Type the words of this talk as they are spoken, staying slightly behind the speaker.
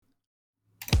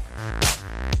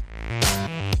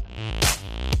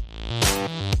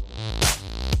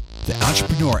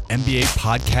Entrepreneur MBA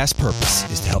podcast purpose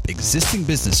is to help existing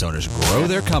business owners grow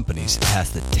their companies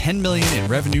past the 10 million in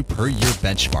revenue per year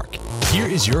benchmark. Here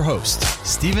is your host,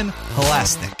 Stephen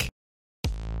Halasnik.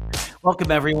 Welcome,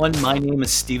 everyone. My name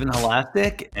is Stephen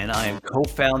Halasnik, and I am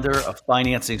co-founder of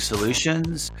Financing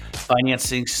Solutions.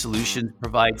 Financing Solutions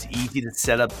provides easy to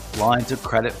set up lines of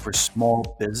credit for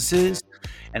small businesses,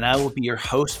 and I will be your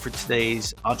host for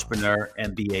today's Entrepreneur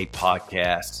MBA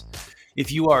podcast. If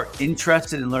you are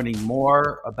interested in learning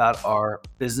more about our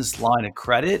business line of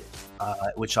credit,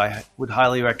 which I would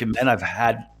highly recommend, I've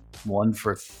had one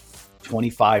for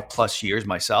 25 plus years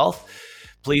myself.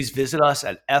 Please visit us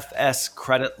at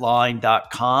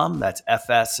fscreditline.com. That's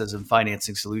FS as in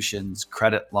Financing Solutions,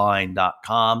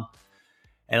 creditline.com.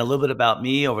 And a little bit about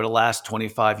me. Over the last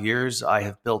 25 years, I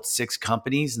have built 6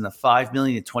 companies in the $5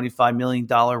 million to $25 million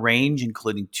range,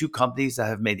 including 2 companies that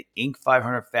have made Inc.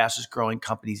 500 fastest growing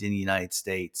companies in the United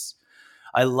States.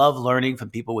 I love learning from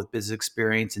people with business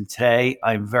experience. And today,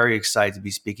 I'm very excited to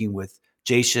be speaking with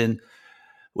Jason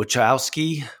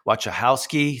Wachowski,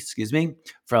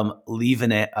 from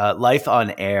Life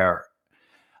on Air.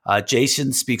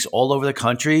 Jason speaks all over the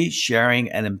country,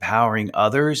 sharing and empowering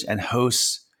others, and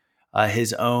hosts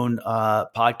his own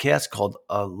podcast called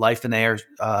Life on Air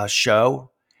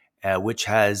Show, which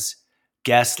has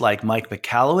guests like Mike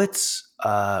Michalowicz,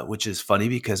 which is funny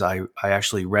because I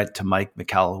actually rent to Mike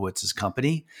Michalowicz's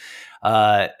company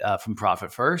from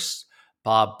Profit First,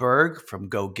 Bob Berg from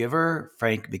Go Giver,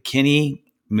 Frank McKinney,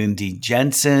 Mindy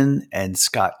Jensen, and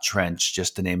Scott Trench,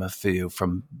 just to name a few.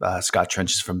 From Scott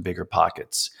Trench is from Bigger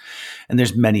Pockets. And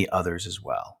there's many others as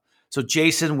well. So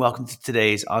Jason, welcome to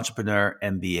today's Entrepreneur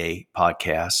MBA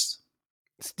podcast.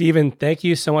 Stephen, thank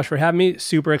you so much for having me.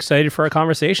 Super excited for our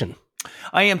conversation.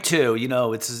 I am too. You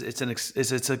know, it's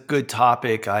a good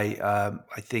topic. I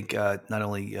think not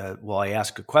only will I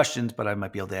ask good questions, but I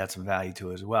might be able to add some value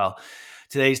to it as well.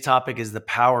 Today's topic is the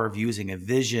power of using a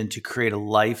vision to create a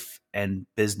life and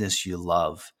business you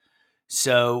love.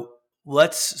 So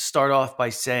let's start off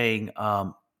by saying,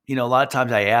 a lot of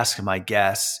times I ask my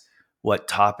guests what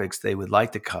topics they would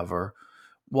like to cover.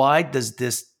 Why does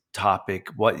this topic,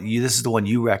 this is the one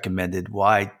you recommended.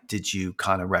 Why did you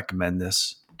kind of recommend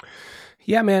this?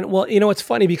 Yeah, man. Well, it's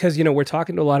funny because, we're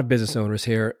talking to a lot of business owners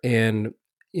here and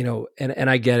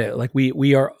I get it. Like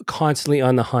we are constantly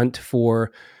on the hunt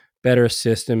for better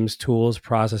systems, tools,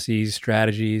 processes,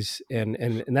 strategies,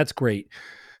 and that's great.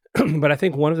 But I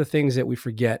think one of the things that we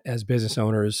forget as business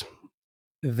owners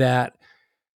that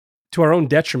to our own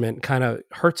detriment kind of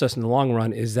hurts us in the long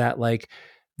run is that like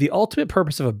the ultimate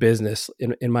purpose of a business,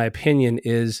 in my opinion,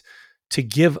 is to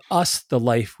give us the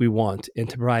life we want and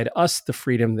to provide us the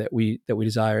freedom that we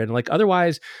desire. And like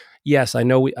otherwise, yes, I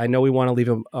know we want to leave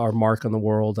our mark on the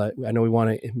world. I know we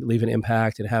want to leave an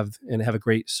impact and have a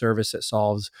great service that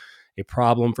solves a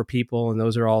problem for people, and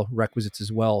those are all requisites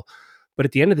as well. But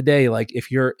at the end of the day, like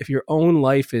if your own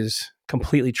life is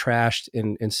completely trashed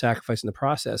and sacrificed in the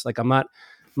process, like I'm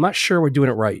not sure we're doing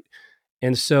it right.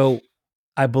 And so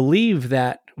I believe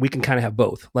that we can kind of have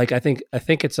both. Like I think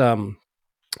it's I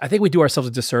think we do ourselves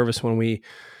a disservice when we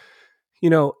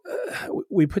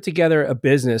put together a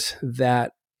business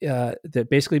that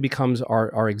basically becomes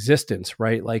our existence,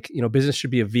 right? Like, business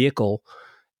should be a vehicle,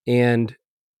 and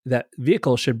that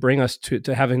vehicle should bring us to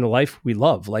having the life we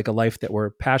love, like a life that we're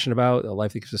passionate about, a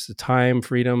life that gives us the time,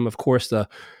 freedom, of course, the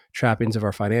trappings of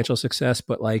our financial success.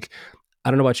 But like, I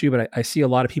don't know about you, but I see a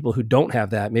lot of people who don't have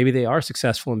that. Maybe they are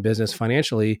successful in business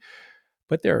financially,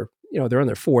 but they're in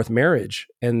their 4th marriage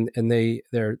and they're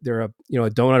a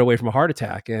donut away from a heart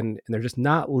attack, and they're just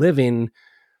not living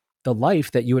the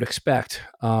life that you would expect.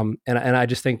 And I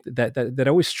just think that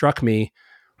always struck me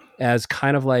as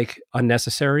kind of like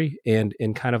unnecessary and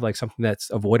kind of like something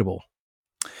that's avoidable.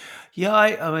 Yeah,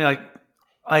 I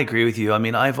agree with you. I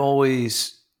mean, I'm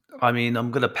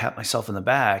going to pat myself in the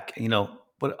back,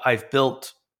 but I've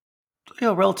built,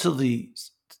 relatively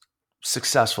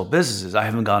successful businesses. I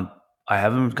haven't gone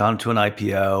to an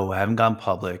IPO. I haven't gone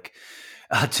public.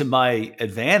 To my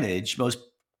advantage, most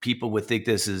people would think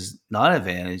this is not an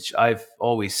advantage. I've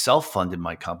always self-funded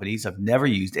my companies. I've never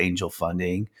used angel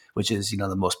funding, which is,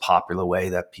 the most popular way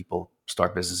that people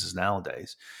start businesses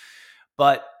nowadays.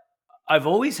 But I've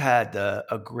always had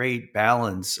a great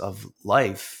balance of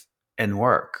life and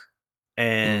work.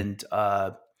 And,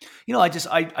 I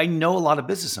know a lot of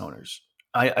business owners,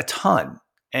 a ton.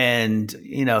 And,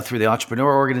 through the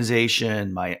entrepreneur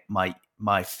organization,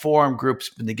 my forum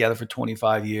group's been together for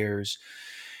 25 years.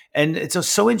 And it's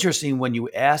so interesting when you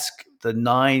ask the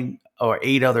 9 or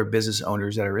 8 other business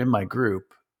owners that are in my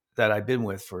group that I've been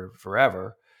with for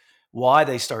forever, why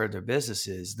they started their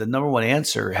businesses, the number one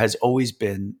answer has always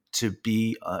been to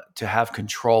have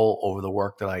control over the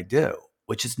work that I do,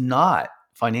 which is not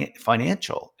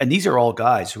financial. And these are all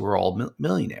guys who are all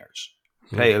millionaires.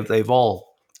 Okay, they've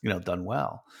all done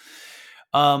well.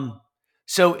 And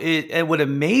what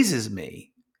amazes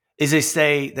me is they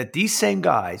say that these same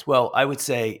guys, well, I would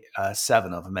say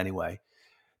 7 of them anyway,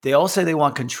 they all say they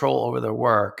want control over their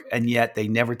work, and yet they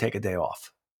never take a day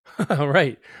off. All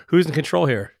right, who's in control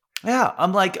here? Yeah,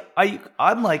 I'm like,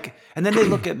 and then they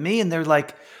look at me and they're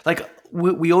like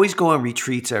we always go on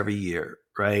retreats every year,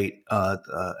 right?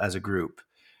 As a group,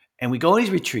 and we go on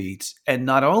these retreats, and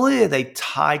not only are they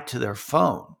tied to their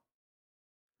phone,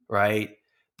 right?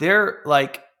 They're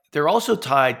also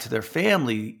tied to their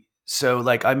family. So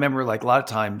like, I remember like a lot of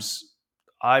times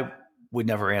I would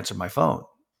never answer my phone.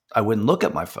 I wouldn't look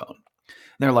at my phone.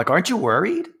 And they're like, "Aren't you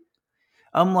worried?"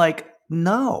 I'm like,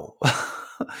 "No."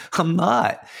 I'm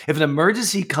not. If an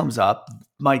emergency comes up,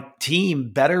 my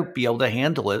team better be able to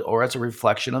handle it, or it's a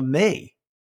reflection of me.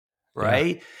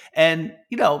 Right. Yeah. And,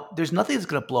 there's nothing that's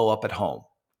going to blow up at home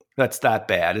that's that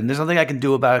bad. And there's nothing I can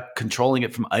do about controlling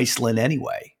it from Iceland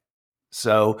anyway.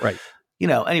 So, right.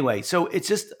 Anyway, so it's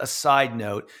just a side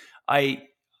note. I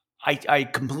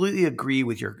completely agree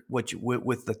with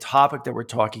with the topic that we're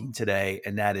talking today.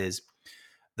 And that is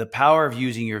the power of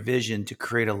using your vision to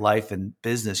create a life and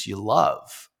business you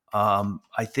love.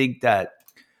 I think that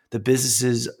the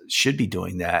businesses should be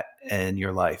doing that in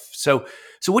your life. So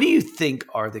what do you think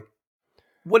are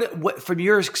what from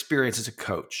your experience as a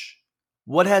coach,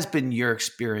 what has been your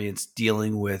experience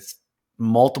dealing with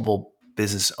multiple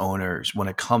business owners when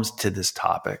it comes to this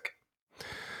topic?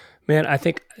 Man, I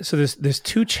think so. There's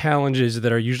 2 challenges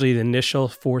that are usually the initial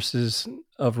forces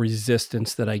of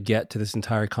resistance that I get to this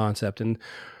entire concept. And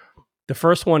the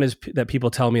first one is that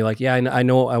people tell me like, "Yeah, I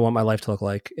know what I want my life to look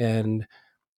like," and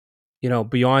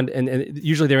beyond. And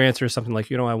usually their answer is something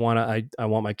like, I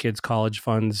want my kids' college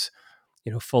funds,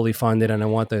 fully funded, and I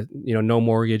want the no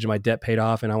mortgage and my debt paid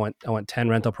off, and I want 10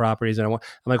 rental properties, and I'm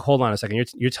like, hold on a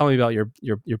second, you're telling me about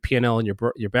your P&L and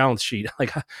your balance sheet,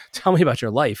 like tell me about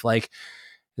your life, like.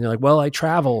 And they're like, "Well, I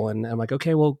travel," and I'm like,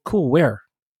 "Okay, well, cool. Where?"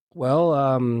 "Well,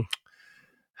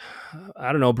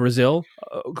 I don't know, Brazil."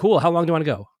 "Cool. How long do you want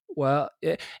to go?" Well,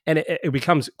 it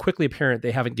becomes quickly apparent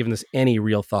they haven't given this any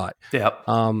real thought. Yep.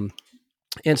 And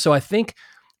so I think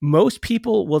most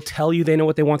people will tell you they know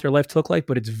what they want their life to look like,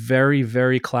 but it's very,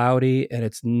 very cloudy, and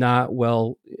it's not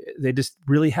they just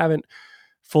really haven't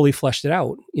fully fleshed it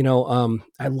out.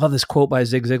 I love this quote by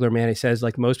Zig Ziglar, man. He says,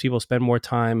 like, most people spend more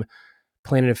time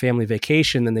planning a family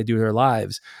vacation than they do their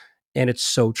lives. And it's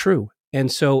so true.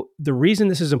 And so the reason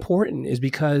this is important is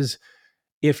because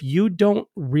if you don't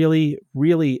really,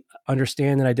 really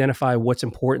understand and identify what's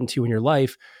important to you in your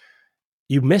life,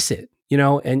 you miss it,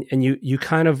 and you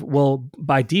kind of will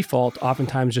by default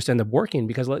oftentimes just end up working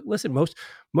because, like, listen,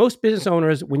 most business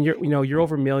owners, when you're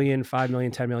over $1 million, $5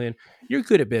 million, $10 million, you're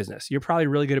good at business. You're probably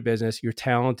really good at business. You're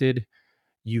talented.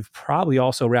 You've probably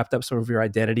also wrapped up some of your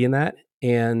identity in that.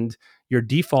 And your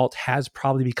default has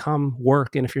probably become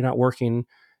work. And if you're not working,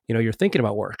 you're thinking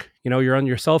about work. You're on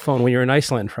your cell phone when you're in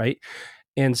Iceland, right?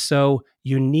 And so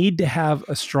you need to have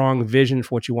a strong vision for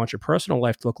what you want your personal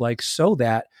life to look like so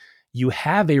that you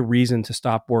have a reason to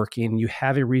stop working. You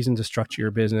have a reason to structure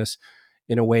your business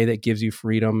in a way that gives you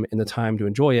freedom and the time to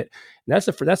enjoy it. And that's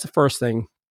the first thing.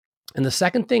 And the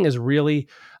second thing is really,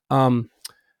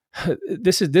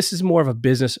 this is more of a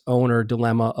business owner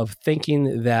dilemma of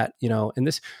thinking that, and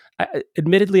this,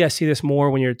 admittedly, I see this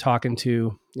more when you're talking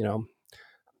to,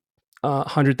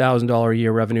 $100,000 a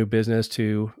year revenue business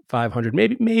to 500,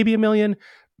 maybe $1 million.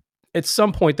 At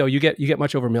some point though, you get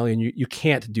much over $1 million. You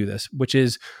can't do this, which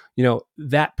is,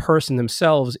 that person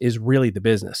themselves is really the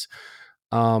business.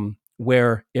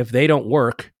 Where if they don't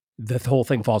work, the whole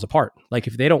thing falls apart. Like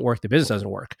if they don't work, the business doesn't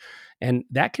work. And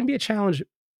that can be a challenge,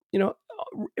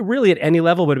 really at any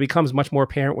level, but it becomes much more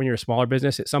apparent when you're a smaller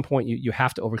business. At some point you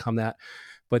have to overcome that.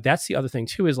 But that's the other thing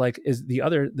too, is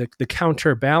the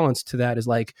counterbalance to that is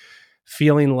like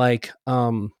feeling like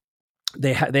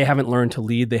they haven't learned to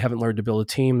lead, they haven't learned to build a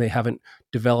team, they haven't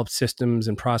developed systems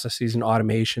and processes and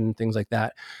automation, things like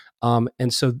that.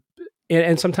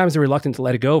 And sometimes they're reluctant to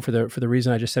let it go for the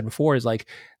reason I just said before, is like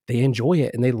they enjoy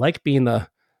it and they like being the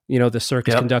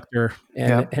circus conductor,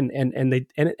 and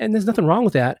there's nothing wrong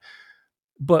with that.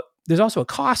 But there's also a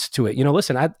cost to it.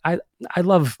 Listen, I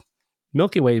love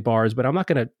Milky Way bars, but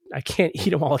I can't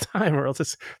eat them all the time, or else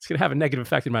it's going to have a negative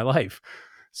effect in my life.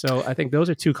 So I think those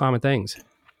are 2 common things.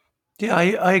 Yeah,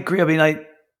 I agree. I mean,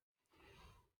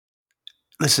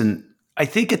 listen, I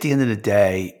think at the end of the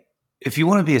day, if you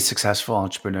want to be a successful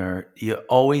entrepreneur, you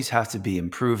always have to be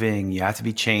improving. You have to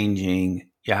be changing.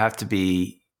 You have to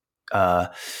be uh,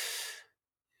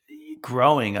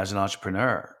 growing as an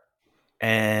entrepreneur.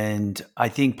 And I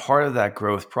think part of that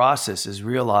growth process is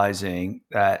realizing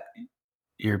that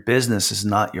your business is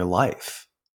not your life.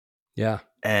 Yeah.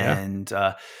 And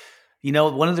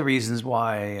one of the reasons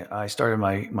why I started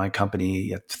my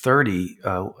company at 30,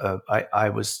 I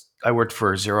worked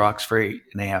for Xerox for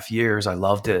 8.5 years. I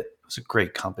loved it. It was a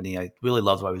great company. I really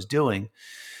loved what I was doing.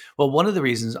 Well, one of the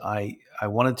reasons I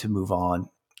wanted to move on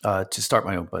to start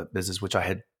my own business, which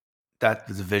that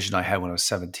was the vision I had when I was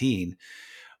 17.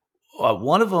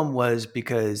 One of them was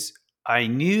because I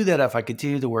knew that if I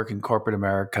continued to work in corporate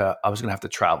America, I was going to have to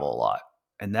travel a lot.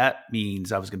 And that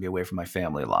means I was going to be away from my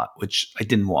family a lot, which I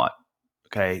didn't want.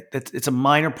 Okay. It's a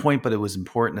minor point, but it was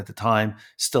important at the time,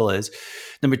 still is.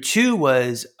 Number two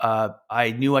was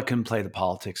I knew I couldn't play the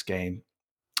politics game.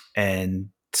 And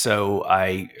so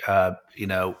I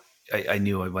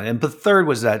knew I went. And the third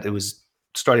was that it was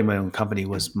starting my own company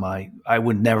I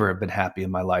would never have been happy in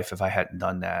my life if I hadn't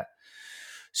done that.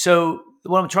 So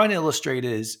what I'm trying to illustrate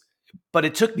is, but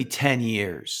it took me 10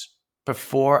 years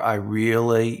before I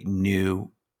really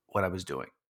knew what I was doing.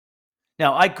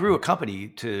 Now, I grew a company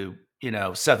to,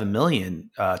 7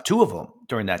 million, two of them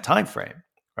during that time frame,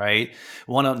 right?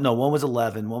 One was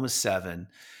 11, one was 7.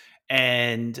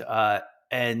 And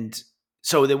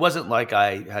so it wasn't like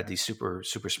I had these super,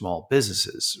 super small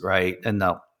businesses, right? And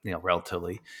now,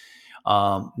 relatively.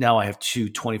 Now I have two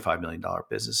 $25 million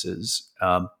businesses.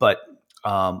 But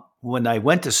when I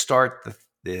went to start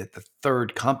the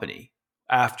third company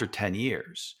after 10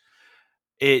 years,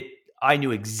 I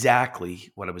knew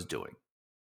exactly what I was doing.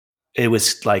 It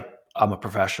was like, I'm a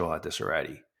professional at this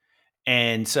already.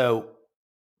 And so,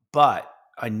 but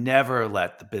I never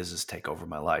let the business take over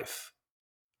my life.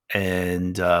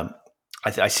 And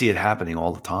I see it happening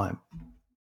all the time.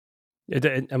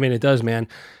 It does, man.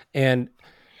 And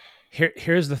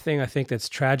here's the thing I think that's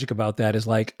tragic about that is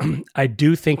like, I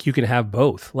do think you can have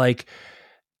both. Like,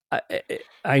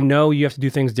 I know you have to do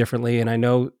things differently. And I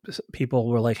know people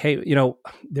were like, hey,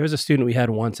 there was a student we had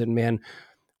once and man,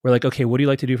 we're like, okay, what do you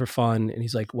like to do for fun? And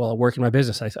he's like, well, I work in my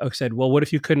business. I said, well, what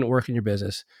if you couldn't work in your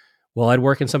business? Well, I'd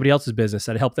work in somebody else's business.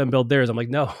 I'd help them build theirs. I'm like,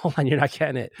 no, hold on, you're not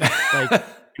getting it. Like, you're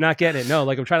not getting it. No,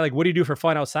 like I'm trying to like, what do you do for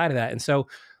fun outside of that? And so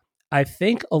I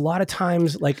think a lot of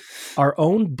times like our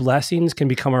own blessings can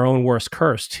become our own worst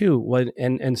curse too.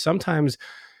 And sometimes,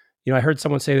 I heard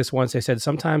someone say this once. They said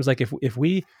sometimes like if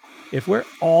we're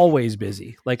always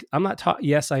busy, like I'm not taught.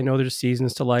 Yes, I know there's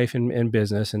seasons to life and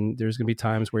business, and there's going to be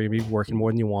times where you'll be working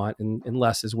more than you want and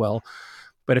less as well.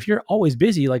 But if you're always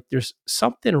busy, like there's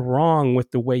something wrong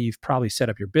with the way you've probably set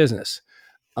up your business,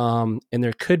 and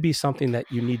there could be something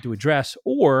that you need to address,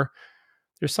 or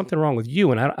there's something wrong with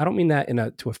you. And I don't mean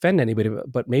that to offend anybody,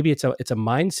 but maybe it's a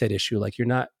mindset issue. Like you're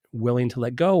not willing to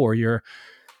let go, or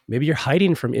maybe you're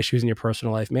hiding from issues in your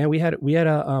personal life. Man, we had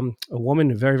a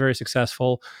woman very, very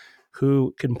successful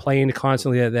who complained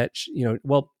constantly that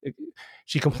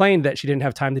she complained that she didn't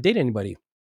have time to date anybody.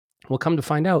 Well, come to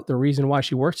find out, the reason why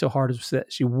she worked so hard is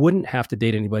that she wouldn't have to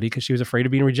date anybody because she was afraid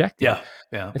of being rejected. Yeah,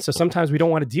 yeah. And so sometimes we don't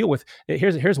want to deal with.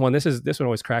 Here's one. This one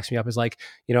always cracks me up. Is like,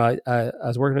 I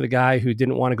was working with a guy who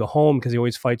didn't want to go home because he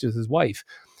always fights with his wife.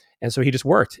 And so he just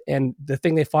worked. And the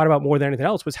thing they fought about more than anything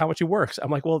else was how much he works.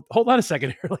 I'm like, well, hold on a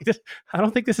second here. Like this, I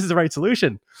don't think this is the right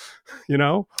solution,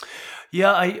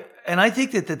 Yeah, I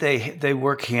think that they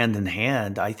work hand in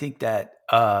hand. I think that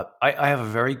I have a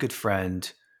very good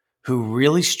friend who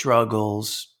really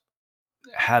struggles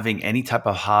having any type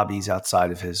of hobbies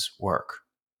outside of his work,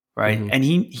 right? Mm-hmm. And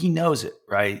he knows it,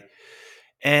 right?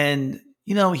 And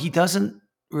he doesn't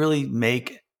really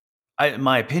in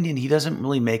my opinion, he doesn't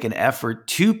really make an effort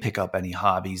to pick up any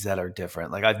hobbies that are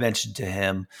different. Like I've mentioned to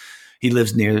him, he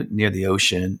lives near the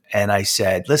ocean, and I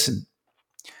said, listen,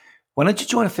 why don't you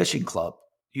join a fishing club?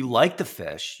 You like to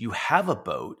fish, you have a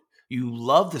boat, you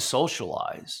love to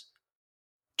socialize.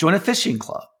 Join a fishing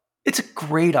club. It's a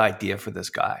great idea for this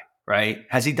guy, right?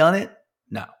 Has he done it?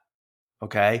 No.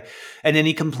 Okay. And then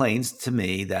he complains to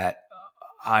me that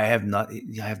I have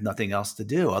nothing else to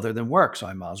do other than work, so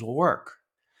I might as well work.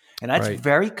 And that's right.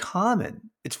 Very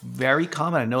common. It's very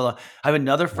common. I know I have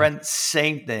another friend,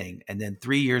 same thing. And then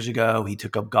 3 years ago, he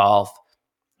took up golf.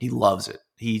 He loves it.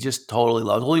 He just totally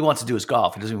loves it. All he wants to do is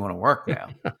golf. He doesn't even want to work now,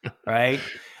 right?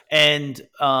 And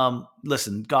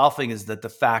listen, golfing is the de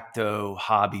facto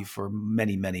hobby for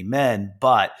many, many men.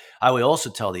 But I would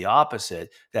also tell the opposite,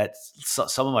 that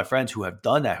some of my friends who have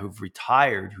done that, who've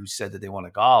retired, who said that they want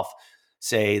to golf,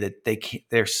 say that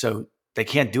they're so they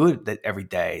can't do it every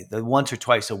day. The once or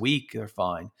twice a week, they're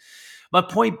fine. My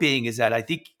point being is that I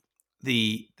think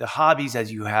the hobbies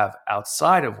as you have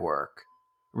outside of work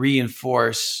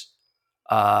reinforce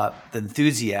the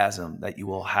enthusiasm that you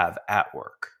will have at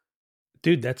work.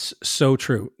 Dude, that's so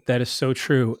true. That is so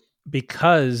true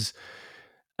because,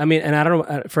 I mean, and I don't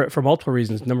know for multiple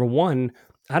reasons. Number one,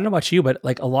 I don't know about you, but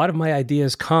like a lot of my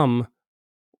ideas come,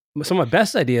 some of my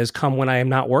best ideas come when I am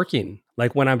not working,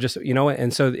 like when I'm just,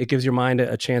 and so it gives your mind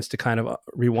a chance to kind of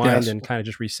rewind and kind of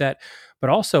just reset. But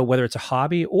also whether it's a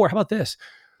hobby or how about this,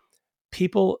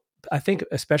 people, I think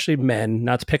especially men,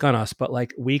 not to pick on us, but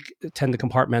like we tend to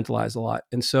compartmentalize a lot.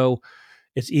 And so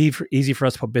it's easy for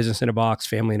us to put business in a box,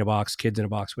 family in a box, kids in a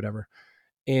box, whatever.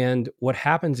 And what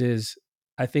happens is,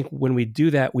 I think when we do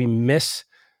that, we miss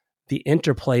the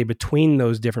interplay between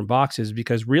those different boxes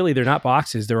because really they're not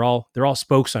boxes. They're all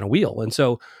spokes on a wheel. And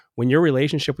so when your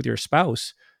relationship with your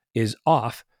spouse is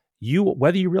off,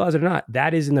 whether you realize it or not,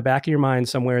 that is in the back of your mind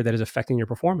somewhere that is affecting your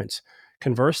performance.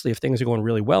 Conversely, if things are going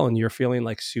really well and you're feeling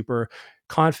like super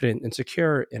confident and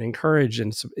secure and encouraged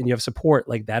and you have support,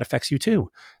 like that affects you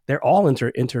too. They're all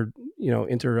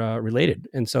interrelated.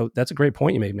 And so that's a great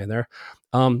point you made, man, there.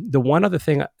 The one other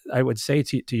thing I would say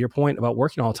to your point about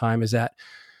working all the time is that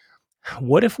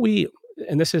what if we,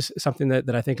 and this is something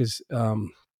that I think is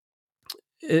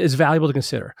valuable to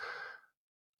consider.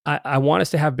 I want us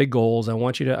to have big goals. I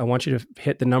want you to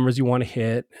hit the numbers you want to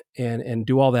hit and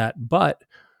do all that. But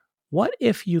what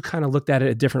if you kind of looked at it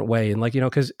a different way? And like,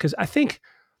 because I think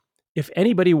if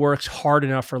anybody works hard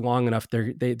enough for long enough,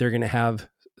 they're going to have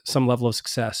some level of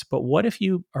success. But what if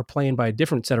you are playing by a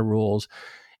different set of rules?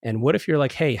 And what if you're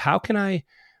like, hey, how can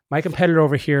my competitor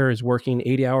over here is working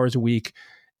 80 hours a week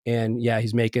and yeah,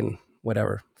 he's making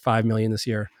whatever, 5 million this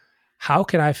year. How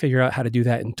can I figure out how to do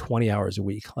that in 20 hours a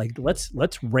week? Like let's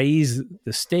raise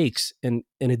the stakes in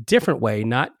a different way,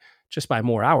 not just by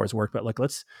more hours work, but like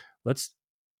let's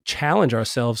challenge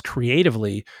ourselves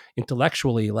creatively,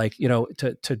 intellectually, like,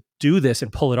 to do this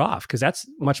and pull it off. Cause that's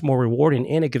much more rewarding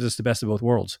and it gives us the best of both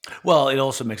worlds. Well, it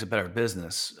also makes a better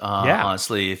business.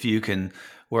 Honestly, if you can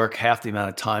work half the amount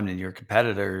of time than your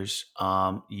competitors,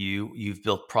 you've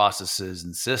built processes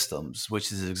and systems,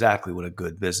 which is exactly what a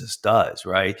good business does,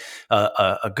 right?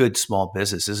 A good small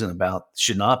business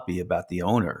should not be about the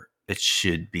owner. It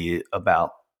should be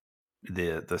about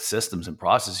the systems and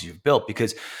processes you've built.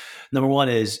 Because number one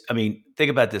is, think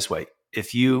about it this way.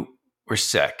 If you were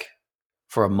sick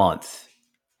for a month,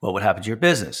 what would happen to your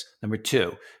business? Number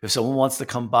two, if someone wants to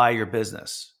come buy your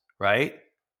business, right?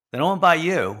 They don't want to buy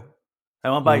you. They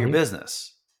want to buy your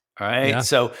business. All right. Yeah.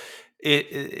 So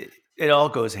it all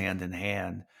goes hand in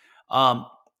hand.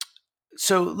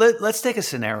 So let's take a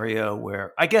scenario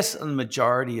where I guess in the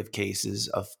majority of cases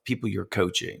of people you're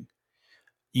coaching,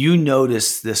 you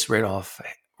notice this right off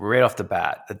the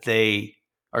bat that they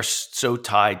are so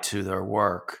tied to their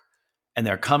work and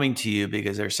they're coming to you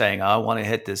because they're saying, I want to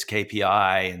hit this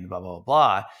KPI and blah, blah,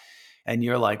 blah. And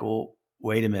you're like, well,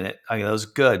 wait a minute. That was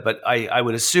good. But I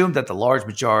would assume that the large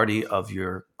majority of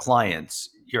your clients,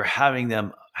 you're having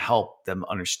them help them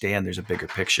understand there's a bigger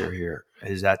picture here.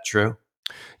 Is that true?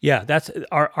 Yeah, that's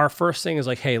our first thing is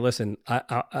like, hey, listen,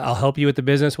 I'll help you with the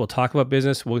business. We'll talk about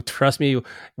business. Trust me,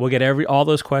 we'll get all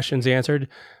those questions answered.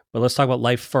 But let's talk about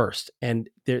life first. And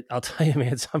I'll tell you,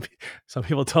 man, some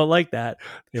people don't like that.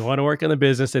 They want to work in the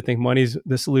business. They think money's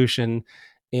the solution,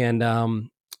 and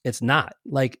it's not.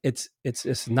 Like it's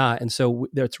not. And so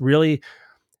it's really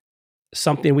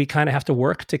something we kind of have to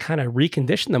work to kind of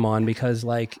recondition them on, because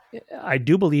like I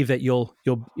do believe that you'll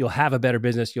have a better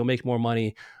business, you'll make more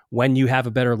money when you have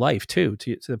a better life too.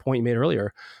 To the point you made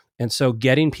earlier. And so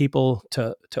getting people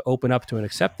to open up to and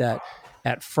accept that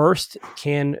at first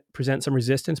can present some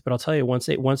resistance, but I'll tell you, once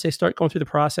they start going through the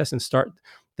process and start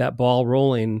that ball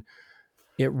rolling,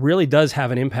 it really does have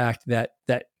an impact that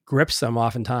grips them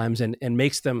oftentimes and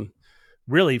makes them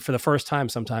really for the first time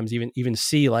sometimes even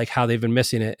see like how they've been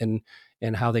missing it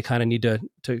and how they kind of need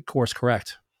to course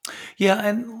correct. Yeah.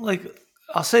 And like,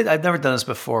 I'll say I've never done this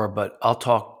before, but I'll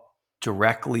talk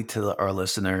directly to our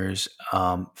listeners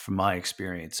from my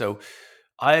experience. So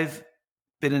I've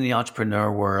been in the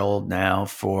entrepreneur world now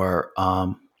for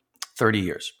 30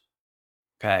 years.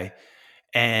 Okay.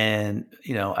 And,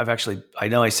 I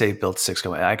know I say built 6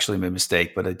 companies. I actually made a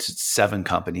mistake, but it's 7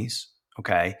 companies.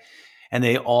 Okay. And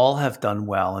they all have done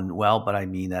well, but I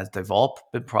mean that they've all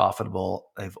been profitable.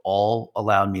 They've all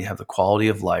allowed me to have the quality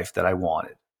of life that I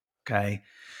wanted. Okay.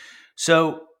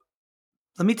 So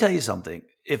let me tell you something.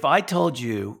 If I told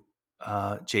you,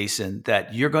 Jason,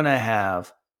 that you're going to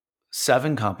have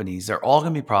 7 companies, they're all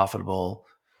going to be profitable,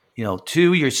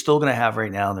 two you're still going to have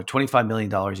right now, and they're $25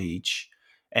 million each.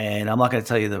 And I'm not going to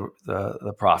tell you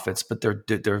the profits, but they're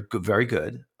good, very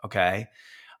good. Okay.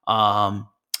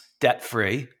 Debt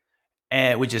free,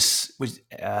 and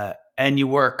and you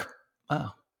work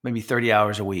maybe 30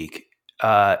 hours a week.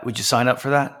 Would you sign up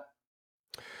for that?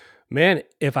 Man,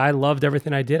 if I loved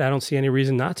everything I did, I don't see any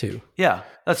reason not to. Yeah,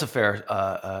 that's a fair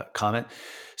comment.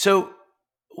 So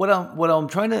what I'm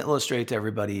trying to illustrate to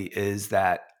everybody is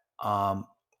that on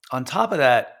top of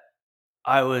that,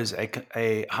 I was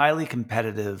a highly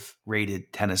competitive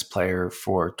rated tennis player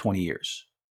for 20 years.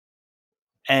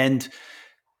 And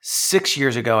 6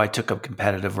 years ago, I took up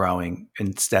competitive rowing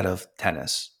instead of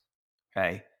tennis.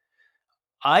 Okay.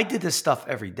 I did this stuff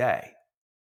every day.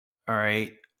 All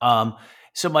right.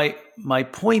 So my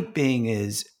point being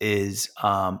is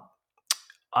I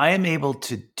am able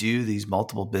to do these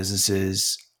multiple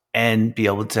businesses and be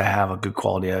able to have a good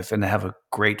quality of life and have a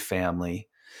great family,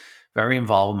 very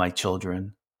involved with my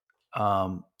children,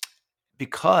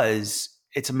 because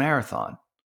it's a marathon.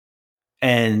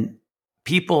 And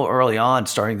people early on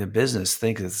starting the business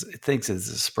thinks it's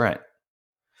a sprint.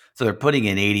 So they're putting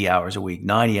in 80 hours a week,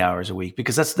 90 hours a week,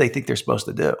 because that's what they think they're supposed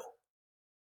to do.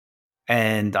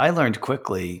 And I learned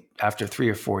quickly after 3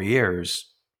 or 4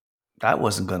 years, that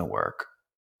wasn't going to work.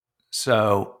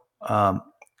 So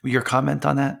your comment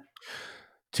on that?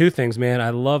 Two things, man. I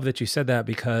love that you said that,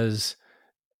 because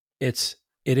it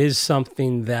is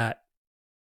something that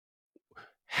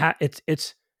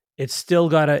it's still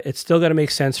gotta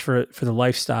make sense for the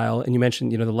lifestyle. And you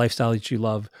mentioned, the lifestyle that you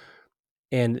love,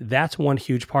 and that's one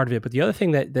huge part of it. But the other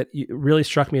thing that really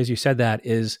struck me as you said that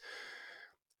is,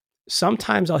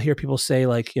 sometimes I'll hear people say,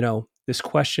 like, this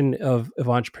question of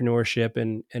entrepreneurship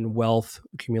and wealth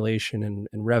accumulation and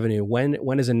revenue,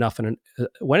 when is enough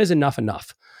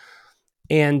enough?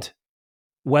 And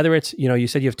whether it's, you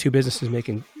said you have two businesses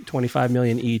making 25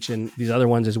 million each, and these other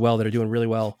ones as well that are doing really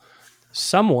well.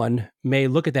 Someone may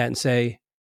look at that and say,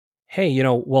 hey,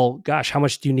 well, gosh, how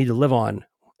much do you need to live on?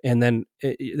 And then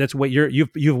that's what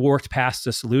you've worked past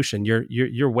the solution.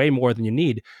 You're way more than you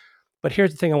need. But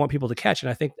here's the thing I want people to catch.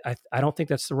 And I don't think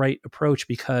that's the right approach,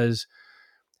 because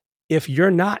if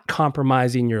you're not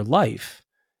compromising your life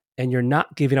and you're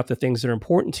not giving up the things that are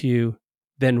important to you,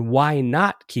 then why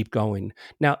not keep going?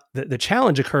 Now, the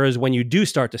challenge occurs when you do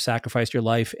start to sacrifice your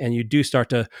life and you do start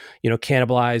to,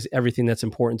 cannibalize everything that's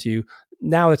important to you.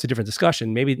 Now it's a different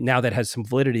discussion. Maybe now that has some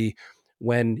validity,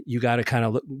 when you got to kind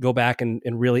of go back and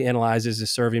really analyze, is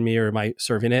this serving me or am I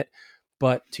serving it?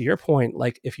 But to your point,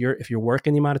 like if you're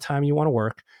working the amount of time you want to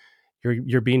work,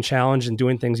 you're being challenged and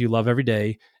doing things you love every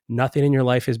day. Nothing in your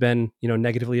life has been,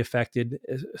 negatively affected,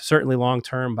 certainly long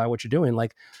term, by what you're doing.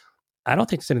 Like, I don't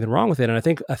think there's anything wrong with it.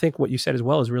 And I think what you said as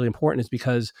well is really important, is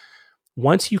because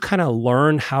once you kind of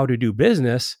learn how to do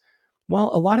business, well,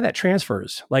 a lot of that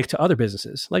transfers, like, to other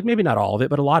businesses. Like, maybe not all of it,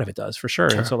 but a lot of it does, for sure.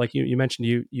 Sure. And so, like you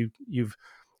mentioned, you've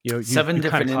seven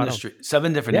different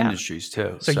industries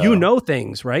too. So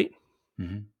things, right?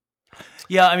 Mm-hmm.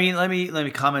 Yeah, I mean, let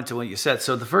me comment to what you said.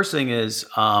 So the first thing is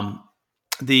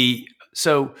financing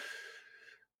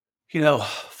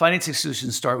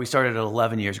solutions we started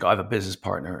 11 years ago. I have a business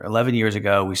partner. 11 years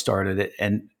ago, we started it,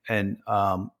 and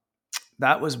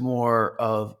that was more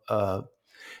of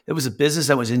it was a business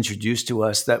that was introduced to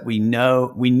us that we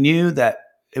knew that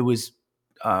it was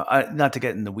not to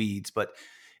get in the weeds, but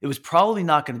it was probably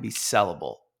not going to be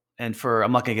sellable. And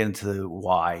I'm not going to get into the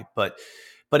why, but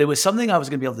it was something I was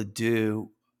going to be able to do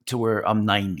to where I'm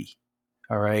 90.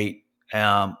 All right.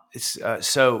 And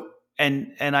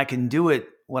I can do it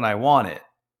when I want to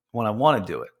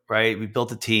do it. Right. We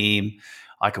built a team.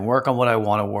 I can work on what I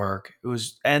want to work.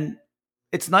 And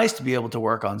it's nice to be able to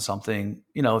work on something,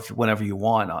 whenever you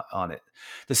want on it.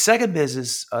 The second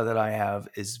business that I have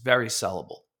is very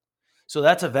sellable. So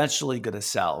that's eventually going to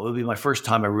sell. It will be my first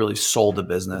time I really sold a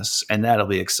business, and that'll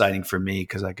be exciting for me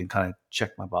because I can kind of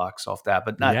check my box off that,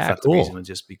 but not affect the reason, and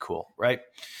just be cool, right?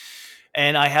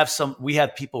 And we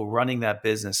have people running that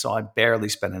business, so I barely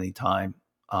spend any time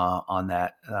on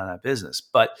that business.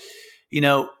 But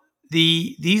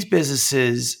these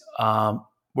businesses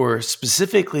were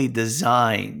specifically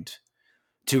designed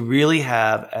to really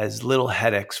have as little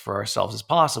headaches for ourselves as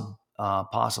possible.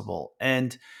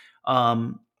 And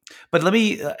but let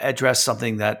me address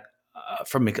something that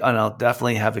and I'll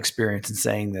definitely have experience in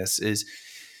saying this, is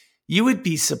you would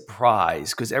be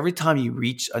surprised, because every time you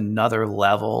reach another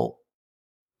level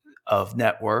of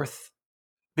net worth,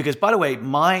 because, by the way,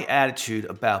 my attitude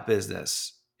about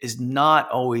business is not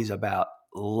always about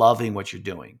loving what you're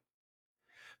doing.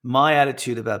 My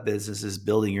attitude about business is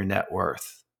building your net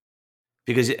worth.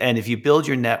 and if you build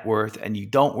your net worth and you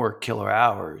don't work killer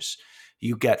hours,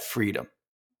 you get freedom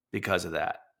because of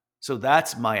that. So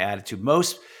that's my attitude.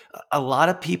 A lot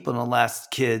of people in the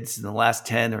last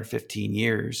 10 or 15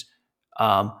 years,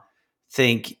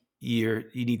 think you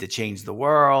need to change the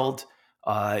world.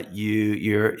 That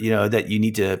you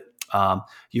need to,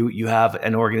 you have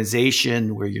an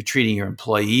organization where you're treating your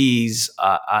employees.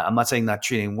 I'm not saying not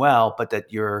treating well, but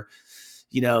that you're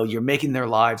making their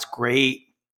lives great.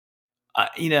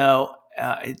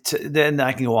 Then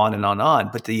I can go on and on.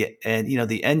 But the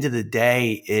end of the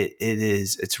day,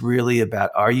 it's really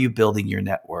about, are you building your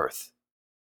net worth?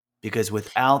 Because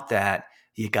without that,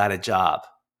 you got a job.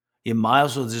 You might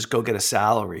as well just go get a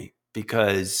salary,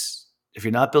 because if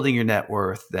you're not building your net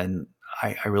worth, then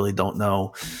I really don't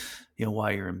know,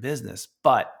 why you're in business.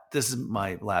 But this is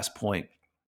my last point.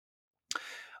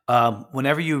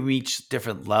 Whenever you reach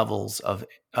different levels of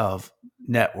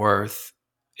net worth,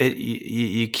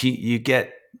 you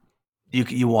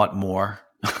want more.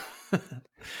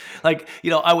 Like,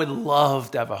 I would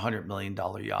love to have $100 million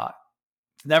yacht.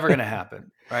 It's never going to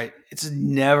happen, right? It's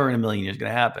never in a million years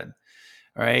going to happen,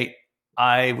 right?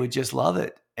 I would just love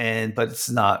it. But it's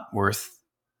not worth,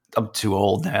 I'm too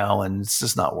old now, and it's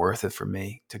just not worth it for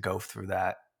me to go through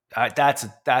that. That's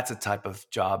a type of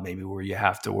job maybe where you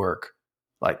have to work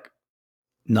like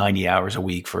 90 hours a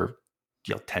week for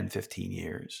 10, 15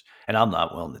 years. And I'm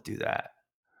not willing to do that.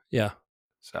 Yeah.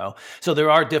 So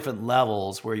there are different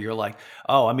levels where you're like,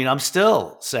 I'm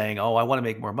still saying, I want to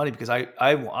make more money because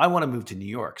I want to move to New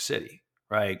York City,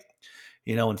 right?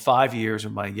 In 5 years,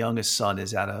 when my youngest son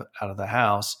is out of the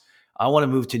house, I want to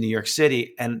move to New York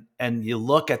City. And you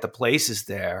look at the places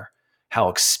there, how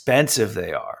expensive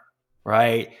they are,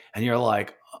 right? And you're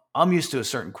like, I'm used to a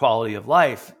certain quality of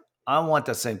life. I want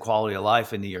the same quality of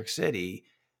life in New York City.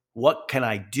 What can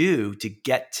I do to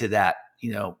get to that,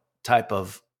 type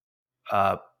of,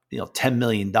 $10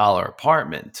 million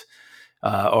apartment,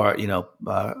 and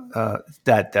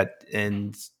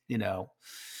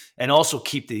also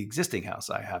keep the existing house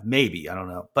I have. Maybe, I don't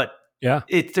know, but yeah,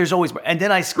 there's always, and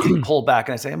then I can pull back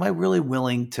and I say, am I really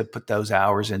willing to put those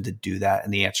hours in to do that?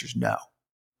 And the answer is no.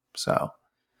 So,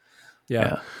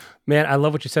 yeah, man, I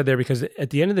love what you said there, because at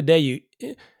the end of the day,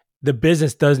 the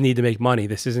business does need to make money.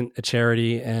 This isn't a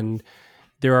charity, and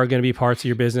there are going to be parts of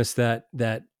your business that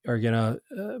are going to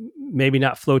maybe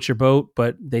not float your boat,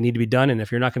 but they need to be done. And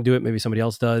if you're not going to do it, maybe somebody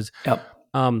else does. Yep.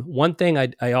 One thing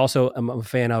I also am a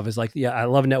fan of is like, I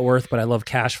love net worth, but I love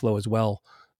cash flow as well.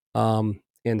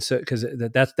 And so, because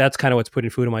that's kind of what's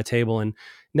putting food on my table. And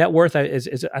net worth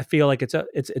is I feel like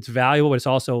it's valuable, but it's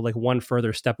also like one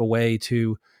further step away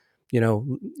to,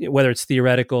 whether it's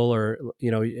theoretical or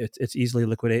it's easily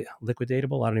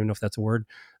liquidatable. I don't even know if that's a word.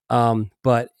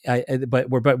 But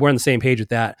we're on the same page with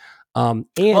that. And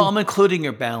I'm including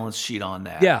your balance sheet on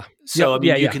that. Yeah. So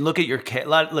you can look at your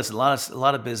listen. A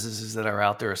lot of businesses that are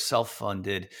out there are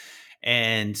self-funded,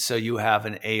 and so you have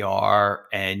an AR,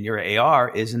 and your AR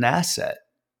is an asset.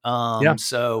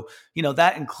 So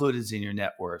that included in your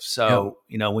net worth. So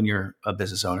when you're a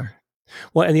business owner.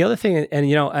 Well, and the other thing,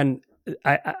 and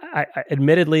I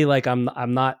admittedly, like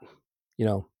I'm not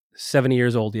 70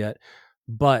 years old yet,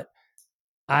 but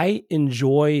I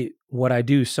enjoy what I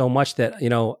do so much that,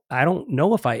 I don't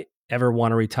know if I ever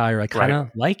want to retire. I kind of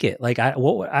like it. Like I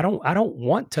don't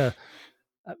want to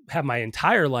have my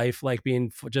entire life like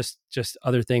being for just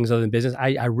other things other than business.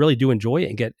 I really do enjoy it,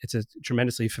 and it's a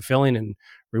tremendously fulfilling and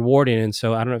rewarding. And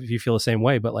so I don't know if you feel the same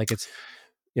way, but like it's,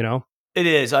 It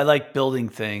is. I like building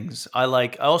things. I'm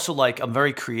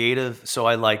very creative. So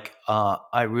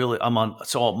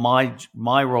so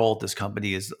my role at this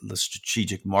company is the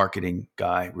strategic marketing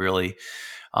guy, really.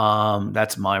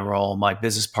 That's my role. My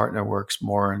business partner works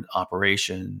more in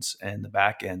operations and the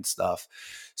back end stuff.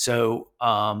 So,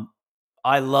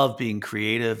 I love being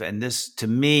creative. And this, to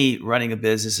me, running a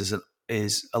business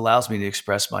allows me to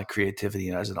express my creativity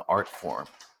as an art form.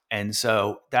 And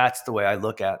so that's the way I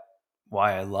look at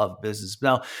why I love business.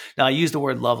 Now I use the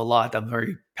word love a lot. I'm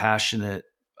very passionate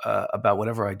about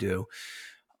whatever I do.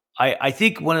 I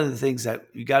think one of the things that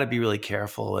you got to be really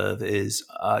careful of is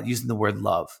using the word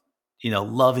love.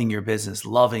 Loving your business,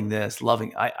 loving this,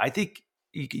 loving. I think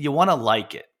you want to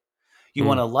like it. You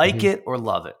want to like it or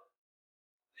love it.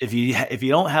 If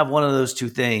you don't have one of those two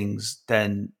things,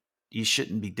 then you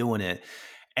shouldn't be doing it.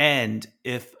 And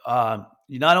if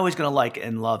you're not always going to like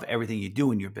and love everything you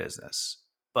do in your business,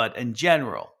 but in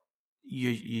general,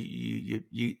 you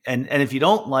and if you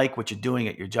don't like what you're doing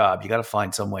at your job, you got to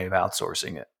find some way of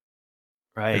outsourcing it,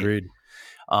 right? Agreed.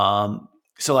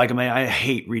 So I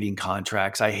hate reading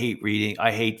contracts. I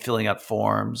hate filling out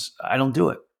forms. I don't do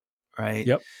it, right?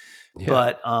 Yep.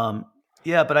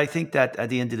 Yeah. But I think that at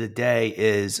the end of the day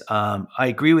is I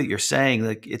agree with what you're saying.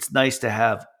 Like it's nice to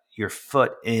have your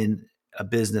foot in a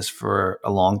business for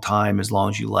a long time, as long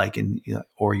as you like and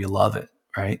or you love it,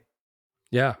 right?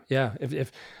 Yeah. Yeah.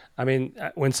 If I mean,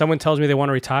 when someone tells me they want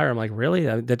to retire, I'm like, really?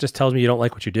 That just tells me you don't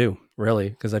like what you do, really.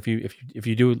 Because if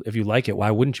you like it, why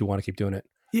wouldn't you want to keep doing it?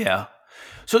 Yeah.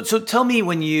 So tell me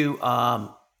when you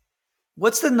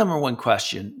what's the number one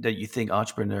question that you think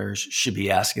entrepreneurs should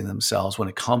be asking themselves when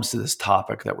it comes to this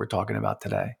topic that we're talking about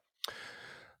today?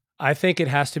 I think it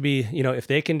has to be, if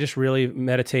they can just really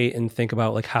meditate and think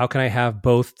about like, how can I have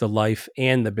both the life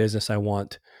and the business I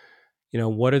want?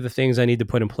 What are the things I need to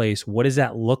put in place? What does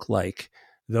that look like?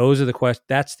 Those are the questions.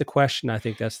 That's the question. I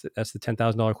think that's the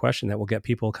 $10,000 question that will get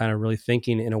people kind of really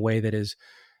thinking in a way that is,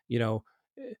 you know,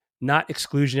 not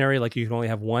exclusionary, like you can only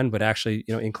have one, but actually,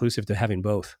 inclusive to having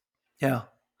both. Yeah.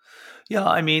 Yeah.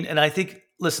 I mean, and I think,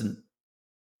 listen,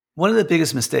 one of the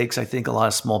biggest mistakes I think a lot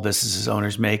of small businesses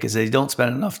owners make is they don't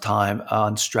spend enough time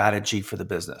on strategy for the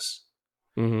business,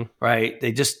 Mm-hmm. right?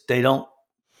 They just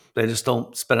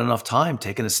don't spend enough time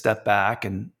taking a step back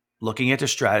and looking at their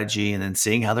strategy and then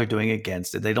seeing how they're doing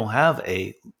against it. They don't have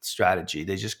a strategy.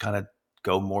 They just kind of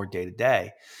go more day to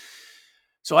day.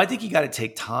 So I think you got to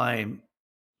take time,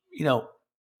 you know,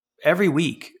 every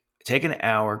week, take an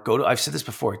hour, I've said this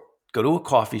before, go to a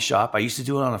coffee shop. I used to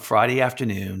do it on a Friday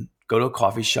afternoon. Go to a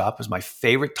coffee shop was my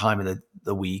favorite time of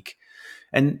the week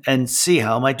and see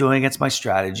how am I doing against my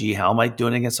strategy? How am I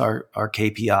doing against our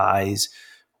KPIs?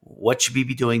 What should we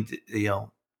be doing,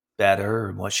 better?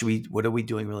 And what are we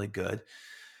doing really good?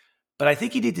 But I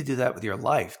think you need to do that with your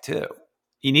life too.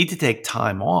 You need to take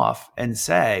time off and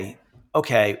say,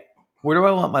 okay, where do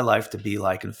I want my life to be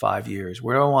like in 5 years?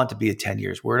 Where do I want to be in 10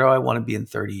 years? Where do I want to be in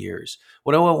 30 years?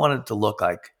 What do I want it to look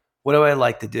like? What do I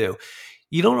like to do?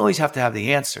 You don't always have to have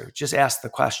the answer. Just ask the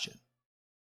question,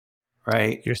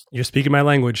 right? You're speaking my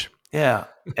language. Yeah.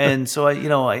 And so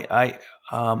I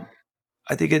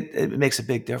think it makes a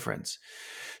big difference.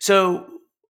 So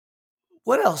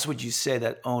what else would you say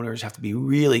that owners have to be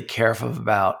really careful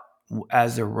about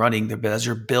as they're running their business, as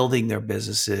they're building their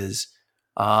businesses?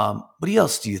 What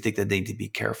else do you think that they need to be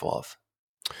careful of?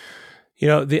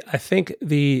 I think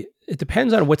it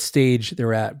depends on what stage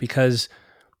they're at, because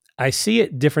I see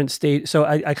it different stage. So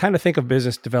I kind of think of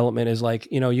business development as like,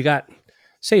 you got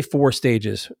say 4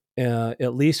 stages,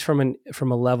 at least from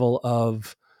a level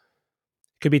of,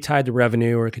 could be tied to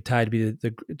revenue or it could tie to be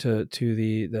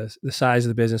the size of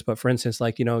the business. But for instance,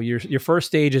 like, your first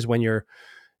stage is when you're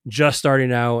just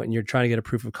starting out and you're trying to get a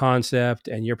proof of concept,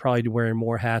 and you're probably wearing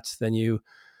more hats than you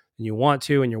want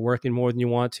to, and you're working more than you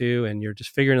want to, and you're just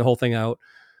figuring the whole thing out.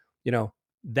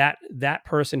 That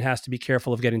person has to be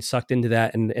careful of getting sucked into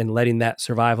that and letting that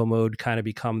survival mode kind of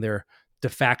become their de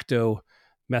facto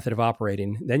method of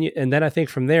operating. Then I think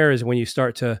from there is when you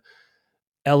start to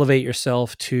elevate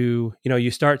yourself to,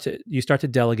 you start to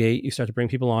delegate, you start to bring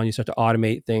people on, you start to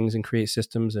automate things and create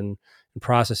systems and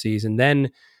processes. And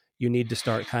then you need to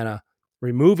start kind of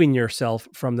removing yourself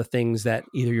from the things that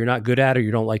either you're not good at or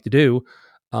you don't like to do,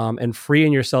 and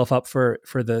freeing yourself up for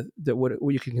the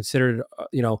what you can consider,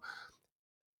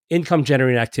 income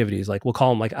generating activities. Like we'll call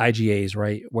them like IGAs,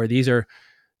 right? Where these are,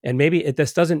 and maybe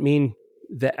this doesn't mean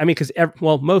that, because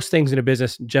most things in a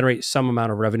business generate some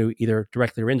amount of revenue, either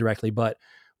directly or indirectly. But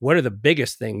what are the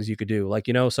biggest things you could do? Like,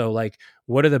 so like,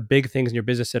 what are the big things in your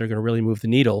business that are going to really move the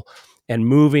needle, and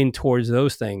moving towards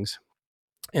those things.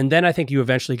 And then I think you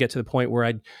eventually get to the point where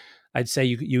I'd say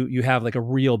you have like a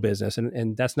real business,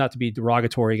 and that's not to be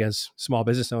derogatory against small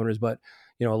business owners, but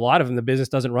a lot of them, the business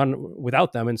doesn't run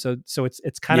without them. And so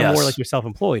it's kind of more like you're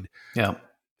self-employed. Yeah.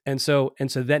 And so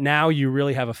that now you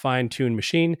really have a fine-tuned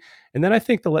machine. And then I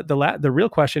think the real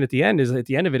question at the end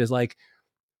of it is like,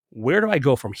 where do I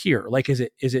go from here? Like, is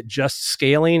it just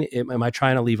scaling? Am I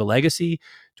trying to leave a legacy?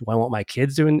 Do I want my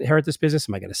kids to inherit this business?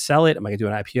 Am I going to sell it? Am I going to do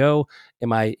an IPO?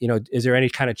 Is there any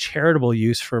kind of charitable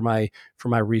use for my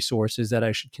resources that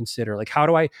I should consider? Like, how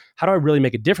do I really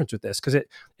make a difference with this? Because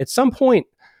at some point,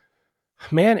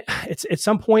 man, it's at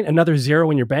some point, another zero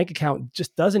in your bank account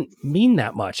just doesn't mean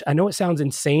that much. I know it sounds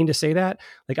insane to say that.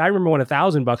 Like, I remember when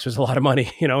 $1,000 was a lot of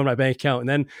money, in my bank account.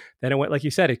 And then it went, like you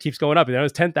said, it keeps going up. And then it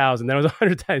was 10,000, then it was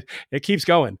 100,000. It keeps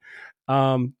going.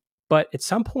 But at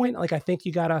some point, like, I think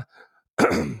you gotta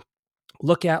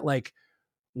look at like,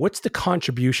 what's the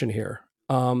contribution here?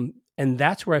 And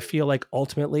that's where I feel like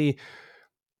ultimately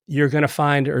you're going to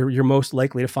find, or you're most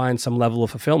likely to find, some level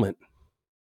of fulfillment.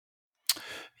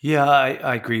 Yeah,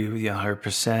 I agree with you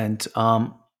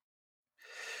 100%.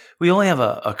 We only have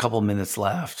a couple minutes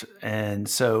left. And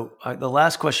so the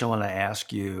last question I want to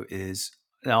ask you is,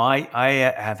 Now,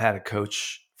 I have had a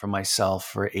coach for myself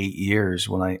for 8 years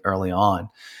early on,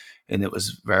 and it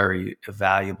was very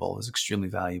valuable. It was extremely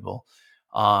valuable.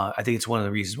 I think it's one of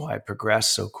the reasons why I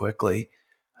progressed so quickly.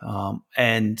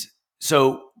 And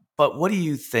so, but what do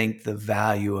you think the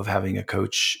value of having a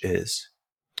coach is?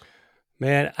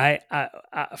 Man, I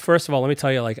first of all, let me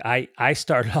tell you, like I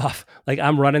started off like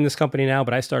I'm running this company now,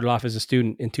 but I started off as a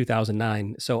student in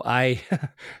 2009. So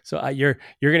you're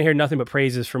gonna hear nothing but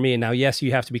praises for me. And now, yes,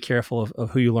 you have to be careful of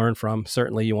who you learn from.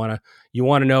 Certainly, you want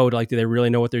to know, like, do they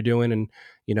really know what they're doing, and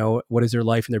what does their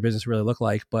life and their business really look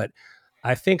like? But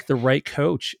I think the right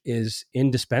coach is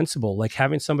indispensable. Like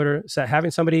having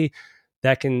somebody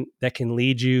that can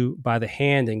lead you by the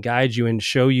hand and guide you and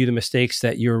show you the mistakes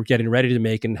that you're getting ready to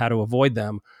make and how to avoid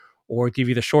them, or give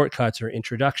you the shortcuts or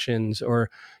introductions,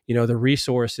 or the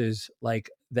resources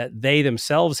like that they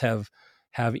themselves have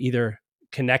either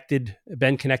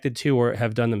been connected to, or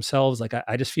have done themselves. Like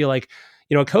I just feel like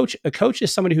a coach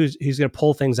is somebody who's going to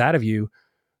pull things out of you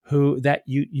who that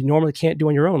you normally can't do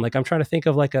on your own. Like I'm trying to think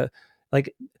of like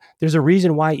there's a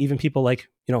reason why even people like,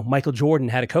 Michael Jordan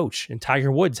had a coach and Tiger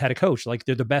Woods had a coach. Like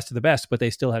they're the best of the best, but they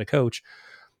still had a coach,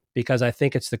 because I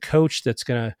think it's the coach that's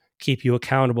going to keep you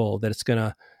accountable, that it's going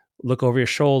to look over your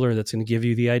shoulder, that's going to give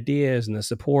you the ideas and the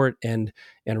support. And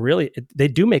really they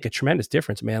do make a tremendous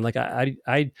difference, man. Like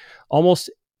I'd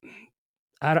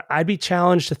be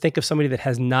challenged to think of somebody that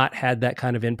has not had that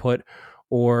kind of input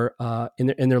or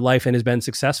in their life and has been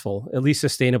successful, at least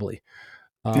sustainably.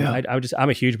 Yeah. I'm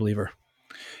a huge believer.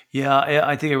 Yeah,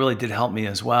 I think it really did help me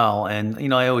as well.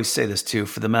 And, I always say this too,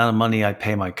 for the amount of money I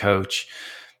pay my coach,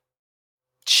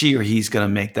 she or he's going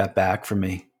to make that back for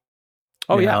me.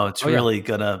 Oh, yeah. It's really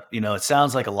going to, it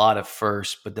sounds like a lot at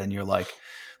first, but then you're like,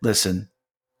 listen,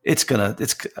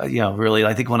 really,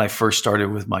 I think when I first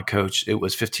started with my coach, it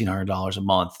was $1,500 a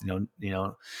month,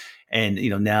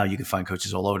 and, now you can find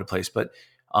coaches all over the place. But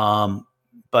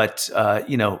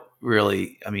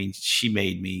really, I mean, she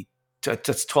made me,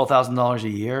 that's $12,000 a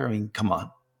year. I mean, come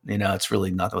on, it's really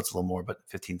not, it's a little more, but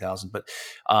 15,000, but,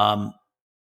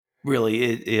 really,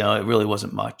 it really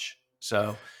wasn't much.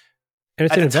 So and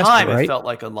it's at an the time, right? It felt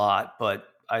like a lot, but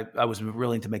I was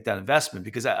willing to make that investment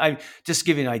because I just to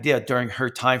give you an idea, during her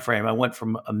time frame, I went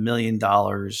from $1 million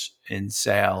in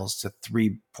sales to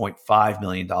 $3.5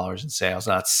 million in sales.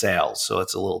 Not sales, so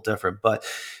it's a little different, but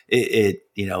it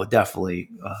definitely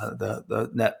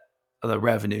the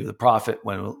revenue, the profit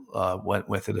went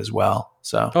with it as well.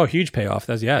 So huge payoff.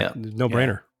 That's no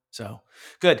brainer. So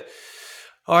good.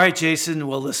 All right, Jason.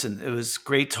 Well, listen, it was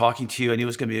great talking to you. I knew it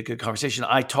was going to be a good conversation.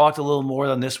 I talked a little more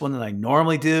on this one than I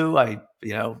normally do.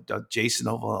 Jason,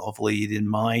 hopefully you didn't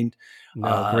mind.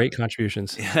 No, great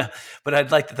contributions. Yeah, but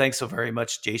I'd like to thank so very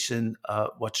much Jason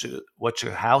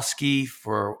Wojciechowski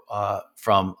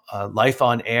from Life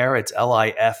on Air. It's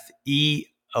LIFEONAIRE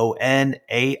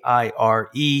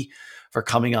for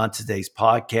coming on today's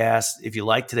podcast. If you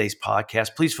like today's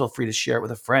podcast, please feel free to share it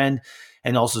with a friend.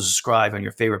 And also subscribe on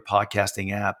your favorite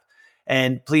podcasting app.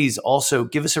 And please also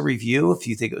give us a review if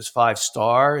you think it was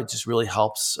 5-star. It just really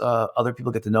helps other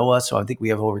people get to know us. So I think we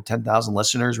have over 10,000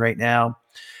 listeners right now.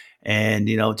 And,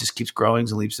 it just keeps growing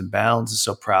in leaps and bounds. I'm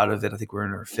so proud of it. I think we're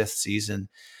in our 5th season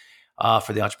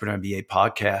for the Entrepreneur MBA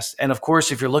podcast. And of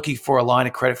course, if you're looking for a line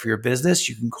of credit for your business,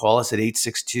 you can call us at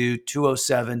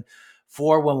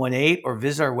 862-207-4118 or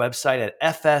visit our website at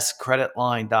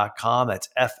fscreditline.com. That's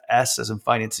FS as in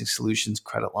Financing Solutions,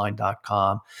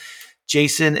 creditline.com.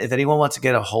 Jason, if anyone wants to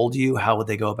get a hold of you, how would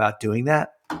they go about doing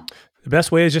that? The best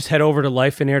way is just head over to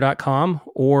lifeinair.com,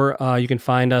 or you can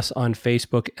find us on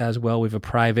Facebook as well. We have a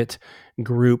private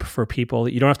group for people.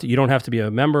 You don't have to be a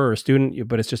member or a student,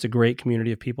 but it's just a great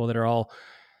community of people that are all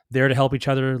there to help each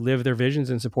other live their visions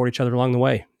and support each other along the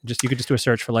way. You could just do a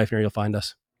search for Life in Air, you'll find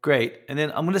us. Great. And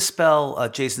then I'm going to spell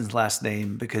Jason's last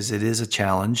name because it is a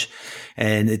challenge.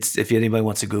 And it's, if anybody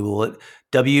wants to Google it,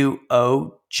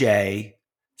 WOJCIECHOWSKI.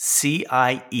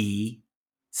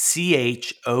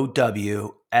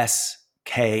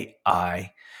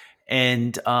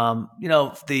 And,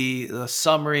 the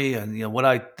summary and,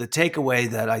 the takeaway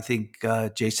that I think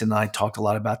Jason and I talked a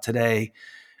lot about today,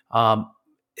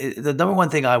 the number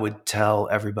one thing I would tell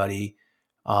everybody,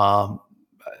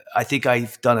 I think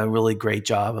I've done a really great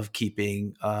job of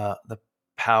keeping the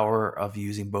power of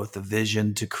using both the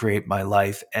vision to create my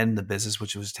life and the business,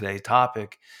 which was today's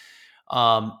topic,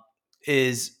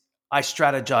 is I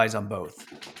strategize on both.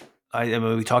 I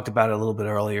mean, we talked about it a little bit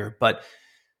earlier, but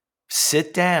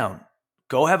sit down,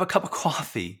 go have a cup of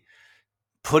coffee,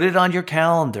 put it on your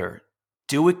calendar,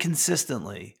 do it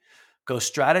consistently, go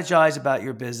strategize about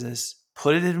your business,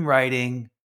 put it in writing,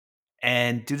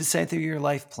 and do the same thing with your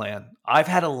life plan. I've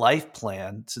had a life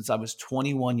plan since I was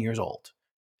 21 years old.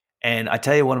 And I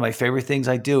tell you, one of my favorite things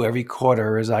I do every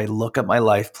quarter is I look at my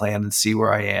life plan and see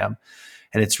where I am.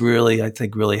 And it's really, I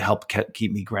think, really helped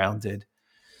keep me grounded.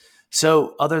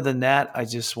 So other than that, I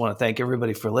just want to thank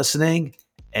everybody for listening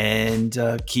and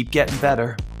keep getting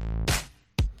better.